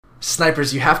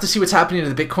Snipers, you have to see what's happening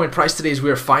to the Bitcoin price today as we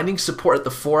are finding support at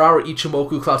the 4-hour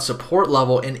Ichimoku cloud support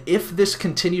level, and if this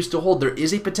continues to hold, there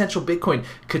is a potential Bitcoin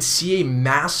could see a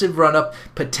massive run up,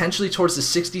 potentially towards the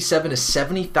 $67,000 to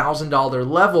 $70,000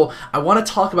 level. I want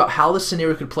to talk about how the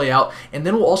scenario could play out, and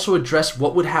then we'll also address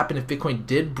what would happen if Bitcoin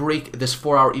did break this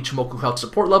 4-hour Ichimoku cloud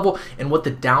support level and what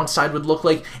the downside would look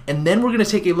like. And then we're going to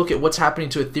take a look at what's happening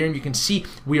to Ethereum. You can see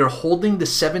we are holding the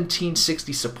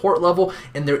 1760 support level,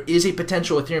 and there is a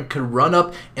potential Ethereum could run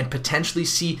up and potentially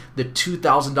see the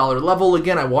 $2,000 level.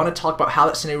 Again, I want to talk about how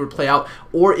that scenario would play out,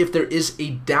 or if there is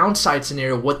a downside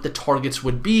scenario, what the targets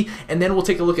would be. And then we'll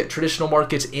take a look at traditional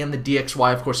markets and the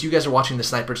DXY. Of course, you guys are watching the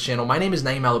Snipers channel. My name is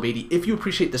Naeem Al-Obeidi. If you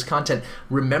appreciate this content,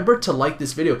 remember to like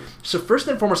this video. So first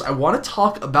and foremost, I want to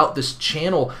talk about this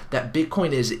channel that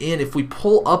Bitcoin is in. If we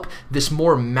pull up this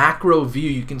more macro view,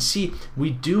 you can see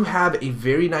we do have a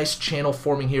very nice channel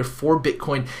forming here for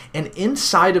Bitcoin, and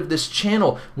inside of this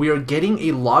channel we are getting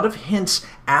a lot of hints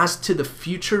as to the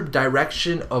future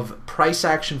direction of price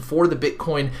action for the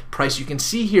Bitcoin price. You can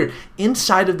see here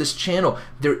inside of this channel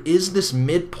there is this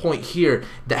midpoint here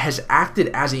that has acted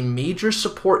as a major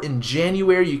support in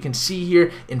January. You can see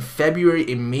here in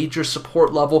February a major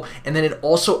support level, and then it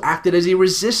also acted as a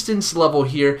resistance level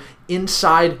here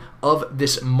inside of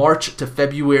this March to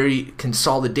February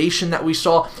consolidation that we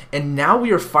saw, and now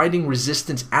we are finding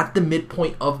resistance at the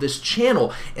midpoint of this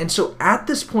channel. And so at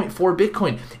this point for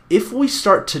Bitcoin, if we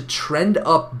start to trend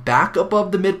up back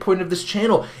above the midpoint of this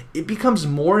channel, it becomes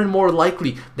more and more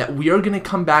likely that we are going to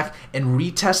come back and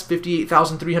retest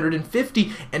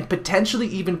 58,350 and potentially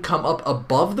even come up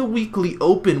above the weekly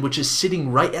open, which is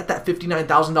sitting right at that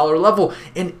 $59,000 level.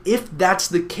 And if that's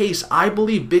the case, I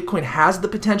believe Bitcoin has the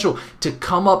potential to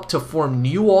come up to form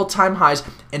new all-time highs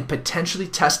and potentially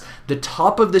test the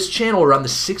top of this channel around the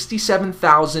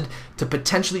 $67,000 to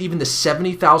potentially even the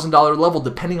 $70,000 level,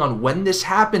 depending on when this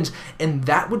happens. And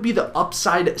that would be the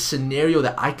upside scenario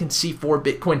that I can see for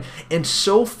Bitcoin. And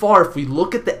so far, if we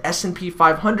look at the S&P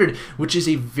 500, which is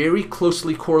a very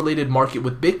closely correlated market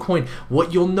with Bitcoin,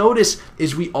 what you'll notice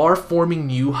is we are forming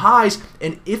new highs.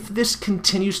 And if this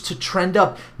continues to trend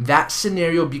up, that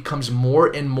scenario becomes more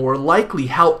and more likely.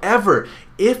 However,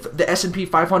 if the S&P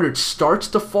 500 starts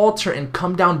to falter and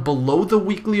come down below the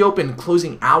weekly open,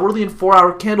 closing hourly and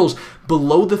 4-hour candles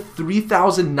below the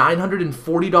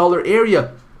 $3,940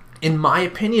 area, in my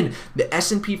opinion, the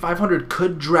S&P 500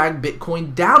 could drag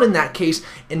Bitcoin down in that case,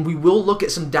 and we will look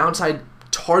at some downside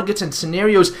targets and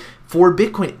scenarios for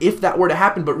Bitcoin if that were to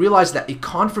happen. But realize that a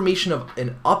confirmation of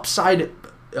an upside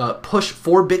push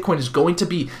for Bitcoin is going to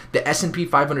be the S&P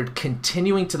 500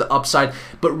 continuing to the upside.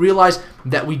 But realize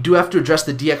that we do have to address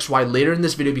the DXY later in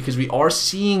this video, because we are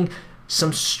seeing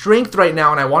some strength right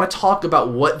now, and I want to talk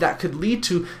about what that could lead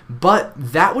to. But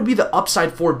that would be the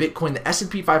upside for Bitcoin. The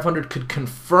S&P 500 could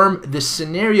confirm this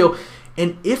scenario.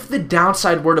 And if the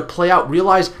downside were to play out,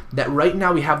 realize that right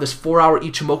now we have this 4-hour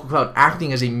Ichimoku cloud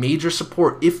acting as a major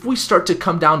support. If we start to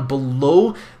come down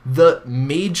below the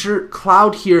major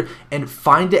cloud here and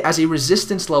find it as a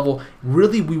resistance level,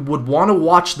 really we would want to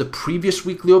watch the previous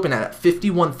weekly open at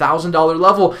 $51,000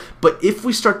 level. But if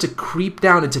we start to creep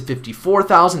down into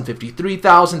 54,000,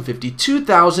 53,000,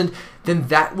 52,000, then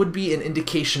that would be an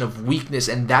indication of weakness,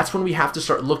 and that's when we have to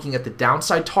start looking at the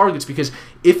downside targets. Because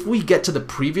if we get to the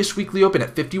previous weekly open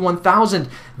at 51,000,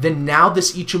 then now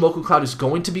this Ichimoku cloud is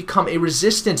going to become a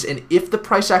resistance. And if the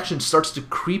price action starts to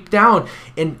creep down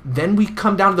and then we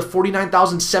come down to the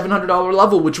 $49,700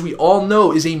 level, which we all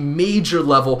know is a major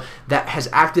level that has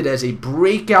acted as a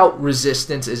breakout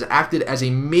resistance, has acted as a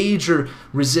major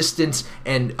resistance,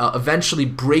 and eventually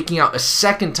breaking out a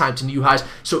second time to new highs.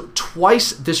 So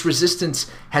twice this resistance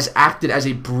has acted as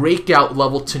a breakout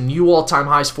level to new all-time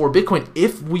highs for Bitcoin.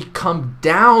 If we come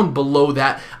down below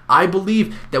that, I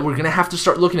believe that we're going to have to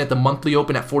start looking at the monthly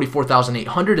open at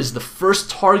 44,800 as the first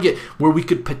target where we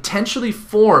could potentially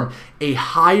form a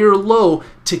higher low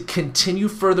to continue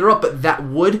further up. But that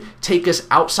would take us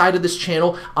outside of this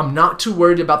channel. I'm not too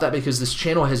worried about that because this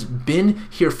channel has been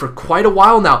here for quite a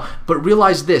while now. But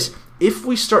realize this: if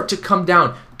we start to come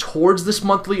down towards this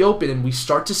monthly open and we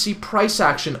start to see price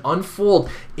action unfold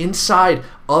inside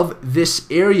of this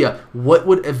area, what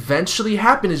would eventually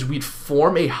happen is we'd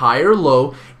form a higher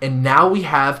low, and now we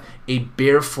have a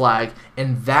bear flag,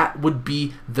 and that would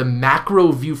be the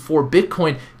macro view for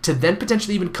Bitcoin to then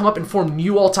potentially even come up and form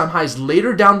new all-time highs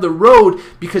later down the road.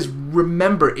 Because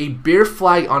remember, a bear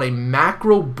flag on a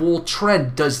macro bull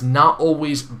trend does not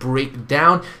always break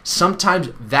down. Sometimes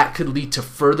that could lead to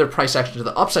further price action to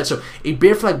the upside. So a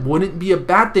bear flag flag wouldn't be a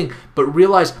bad thing, but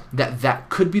realize that that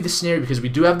could be the scenario because we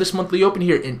do have this monthly open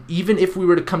here, and even if we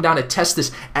were to come down and test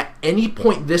this at any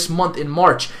point this month in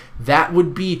March, that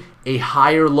would be a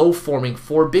higher low forming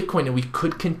for Bitcoin, and we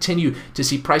could continue to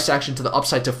see price action to the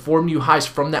upside to form new highs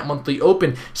from that monthly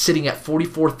open sitting at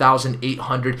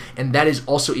 44,800, and that is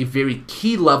also a very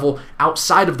key level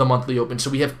outside of the monthly open. So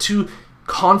we have two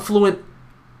confluent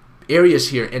areas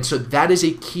here, and so that is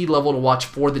a key level to watch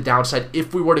for the downside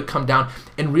if we were to come down,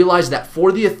 and realize that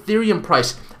for the Ethereum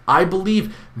price, I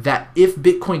believe that if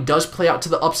Bitcoin does play out to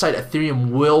the upside, Ethereum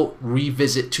will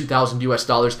revisit 2,000 US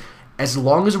dollars. As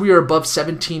long as we are above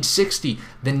 1760,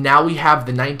 then now we have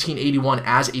the 1981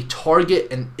 as a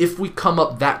target, and if we come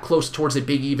up that close towards a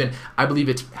big even, I believe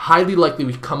it's highly likely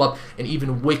we come up and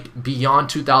even wick beyond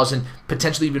 2,000,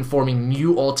 potentially even forming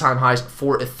new all-time highs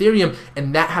for Ethereum,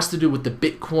 and that has to do with the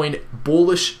Bitcoin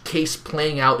bullish case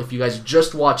playing out. If you guys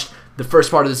just watched the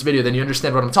first part of this video, then you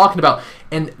understand what I'm talking about.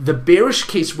 And the bearish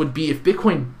case would be if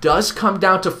Bitcoin does come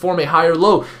down to form a higher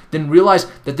low, then realize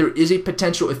that there is a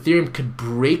potential Ethereum could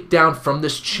break down from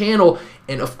this channel.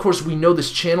 And of course, we know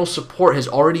this channel support has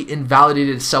already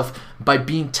invalidated itself by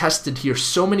being tested here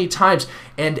so many times.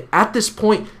 And at this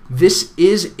point, this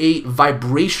is a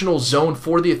vibrational zone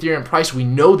for the Ethereum price. We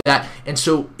know that. And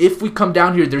so if we come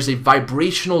down here, there's a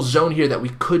vibrational zone here that we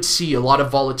could see a lot of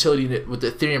volatility with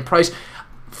the Ethereum price.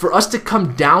 For us to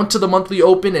come down to the monthly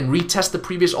open and retest the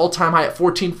previous all-time high at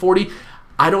 1440,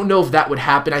 I don't know if that would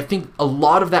happen. I think a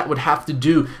lot of that would have to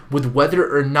do with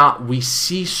whether or not we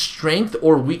see strength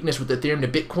or weakness with the Ethereum to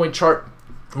Bitcoin chart.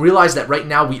 Realize that right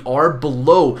now we are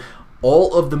below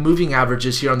all of the moving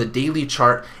averages here on the daily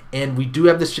chart, and we do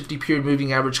have this 50-period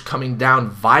moving average coming down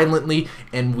violently,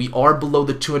 and we are below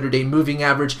the 200-day moving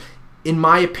average. In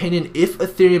my opinion, if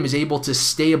Ethereum is able to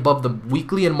stay above the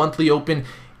weekly and monthly open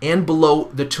and below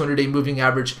the 200-day moving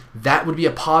average, that would be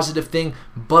a positive thing.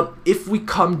 But if we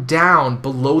come down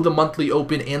below the monthly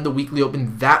open and the weekly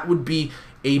open, that would be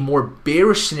a more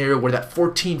bearish scenario where that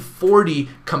 1440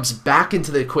 comes back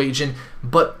into the equation.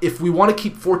 But if we want to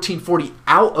keep 1440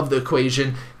 out of the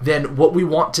equation, then what we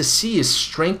want to see is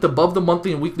strength above the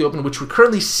monthly and weekly open, which we're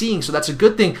currently seeing, so that's a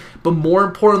good thing. But more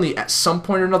importantly, at some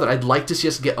point or another, I'd like to see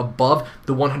us get above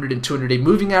the 100 and 200-day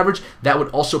moving average. That would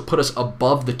also put us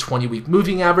above the 20-week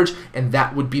moving average, and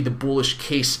that would be the bullish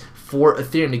case for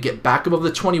Ethereum to get back above the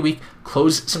 20-week,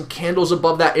 close some candles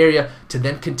above that area to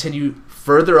then continue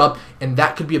further up, and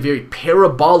that could be a very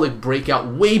parabolic breakout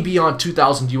way beyond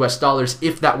 2,000 US dollars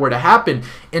if that were to happen.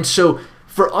 And so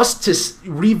for us to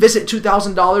revisit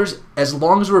 $2,000 as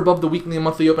long as we're above the weekly and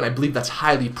monthly open, I believe that's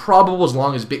highly probable as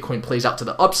long as Bitcoin plays out to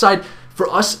the upside. For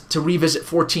us to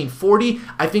revisit 1440,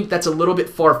 I think that's a little bit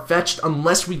far-fetched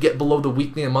unless we get below the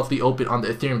weekly and monthly open on the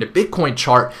Ethereum to Bitcoin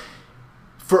chart.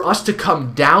 For us to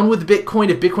come down with Bitcoin,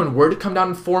 if Bitcoin were to come down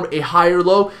and form a higher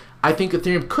low, I think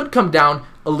Ethereum could come down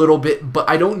a little bit, but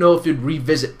I don't know if it would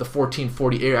revisit the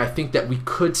 1440 area. I think that we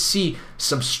could see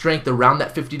some strength around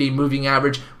that 50-day moving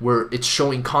average where it's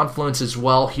showing confluence as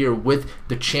well here with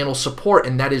the channel support,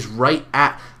 and that is right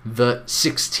at the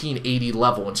 1680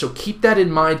 level. And so keep that in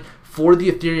mind for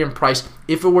the Ethereum price.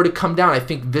 If it were to come down, I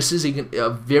think this is a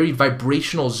very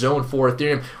vibrational zone for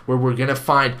Ethereum where we're going to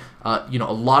find a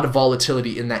lot of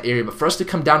volatility in that area. But for us to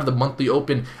come down to the monthly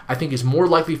open, I think is more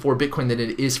likely for Bitcoin than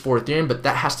it is for Ethereum, but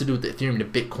that has to do with the Ethereum to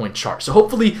Bitcoin chart. So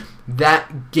hopefully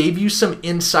that gave you some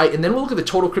insight. And then we'll look at the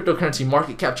total cryptocurrency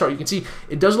market cap chart. You can see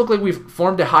it does look like we've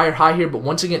formed a higher high here, but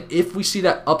once again, if we see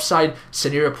that upside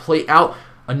scenario play out,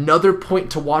 another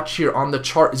point to watch here on the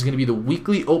chart is going to be the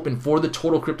weekly open for the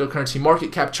total cryptocurrency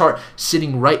market cap chart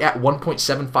sitting right at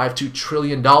 $1.752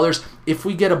 trillion. If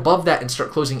we get above that and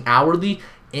start closing hourly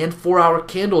and 4-hour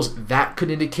candles, that could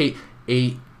indicate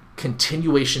a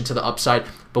continuation to the upside.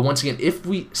 But once again, if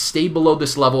we stay below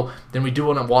this level, then we do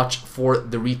want to watch for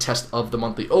the retest of the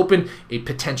monthly open, a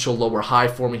potential lower high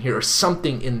forming here or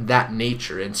something in that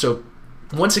nature. And so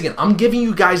once again, I'm giving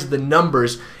you guys the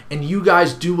numbers, and you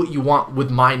guys do what you want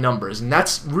with my numbers. And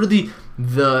that's really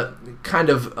the kind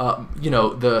of,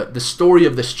 the story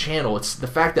of this channel. It's the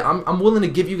fact that I'm willing to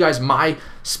give you guys my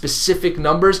specific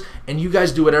numbers, and you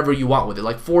guys do whatever you want with it.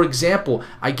 Like, for example,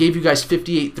 I gave you guys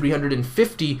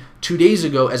 58,350 2 days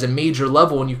ago as a major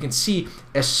level, and you can see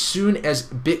as soon as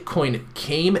Bitcoin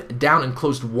came down and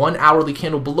closed 1 hourly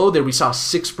candle below there, we saw a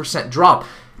 6% drop.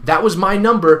 That was my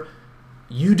number.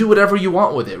 You do whatever you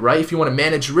want with it, right? If you want to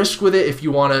manage risk with it, if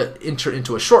you want to enter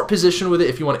into a short position with it,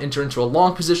 if you want to enter into a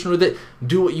long position with it,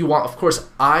 do what you want. Of course,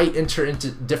 I enter into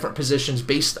different positions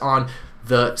based on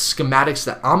the schematics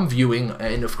that I'm viewing.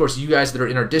 And of course, you guys that are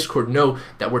in our Discord know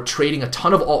that we're trading a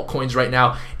ton of altcoins right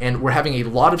now, and we're having a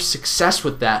lot of success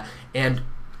with that. And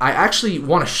I actually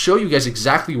want to show you guys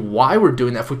exactly why we're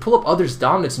doing that. If we pull up others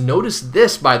dominance, notice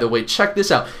this, by the way, check this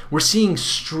out. We're seeing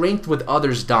strength with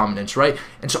others dominance, right?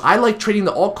 And so I like trading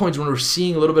the altcoins when we're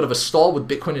seeing a little bit of a stall with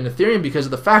Bitcoin and Ethereum because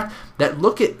of the fact that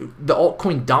look at the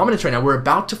altcoin dominance right now. We're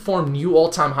about to form new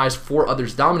all-time highs for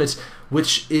others dominance,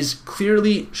 which is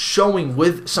clearly showing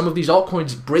with some of these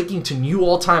altcoins breaking to new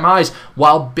all-time highs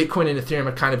while Bitcoin and Ethereum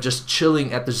are kind of just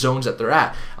chilling at the zones that they're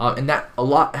at. And that a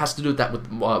lot has to do with that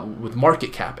with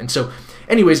market cap. And so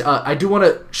anyways, I do want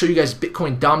to show you guys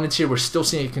Bitcoin dominance here. We're still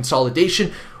seeing a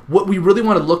consolidation. What we really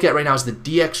want to look at right now is the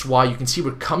DXY. You can see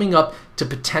we're coming up to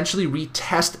potentially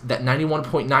retest that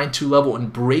 91.92 level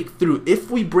and break through. If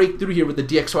we break through here with the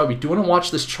DXY, we do want to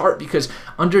watch this chart because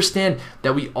understand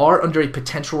that we are under a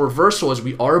potential reversal as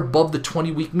we are above the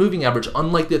 20-week moving average,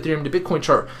 unlike the Ethereum to Bitcoin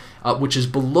chart, which is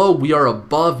below. We are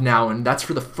above now, and that's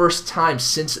for the first time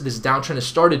since this downtrend has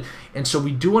started. And so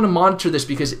we do want to monitor this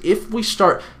because if we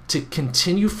start to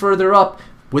continue further up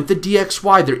with the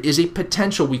DXY, there is a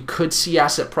potential we could see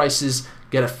asset prices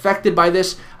get affected by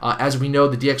this. As we know,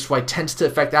 the DXY tends to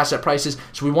affect asset prices.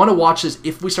 So we want to watch this.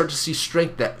 If we start to see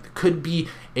strength, that could be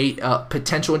a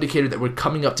potential indicator that we're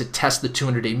coming up to test the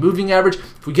 200-day moving average.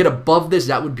 If we get above this,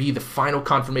 that would be the final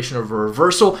confirmation of a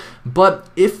reversal. But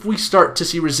if we start to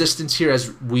see resistance here,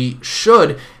 as we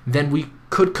should, then we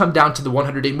could come down to the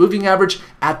 100-day moving average.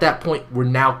 At that point, we're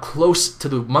now close to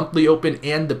the monthly open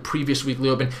and the previous weekly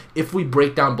open. If we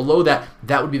break down below that,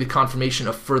 that would be the confirmation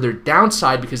of further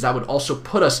downside because that would also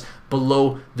put us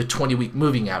below the 20-week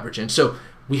moving average. And so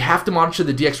we have to monitor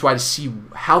the DXY to see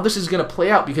how this is going to play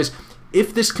out because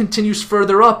if this continues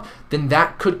further up, then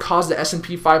that could cause the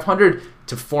S&P 500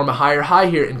 to form a higher high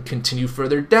here and continue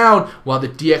further down while the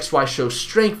DXY shows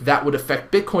strength. That would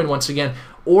affect Bitcoin once again.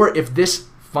 Or if this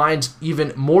finds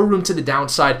even more room to the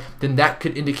downside, then that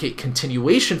could indicate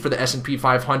continuation for the S&P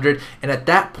 500, and at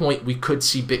that point we could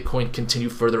see Bitcoin continue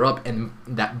further up and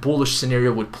that bullish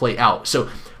scenario would play out. So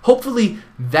hopefully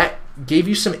that gave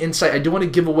you some insight. I do want to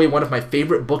give away one of my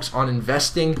favorite books on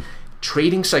investing,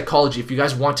 Trading Psychology. If you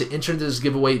guys want to enter into this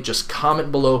giveaway, just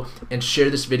comment below and share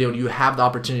this video and you have the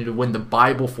opportunity to win the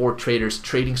Bible for Traders,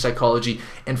 Trading Psychology.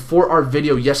 And for our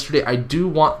video yesterday, I do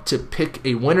want to pick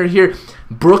a winner here.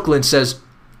 Brooklyn says,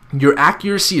 "Your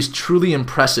accuracy is truly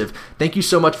impressive. Thank you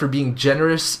so much for being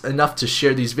generous enough to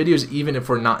share these videos, even if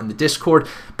we're not in the Discord.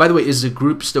 By the way, is the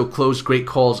group still closed? Great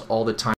calls all the time."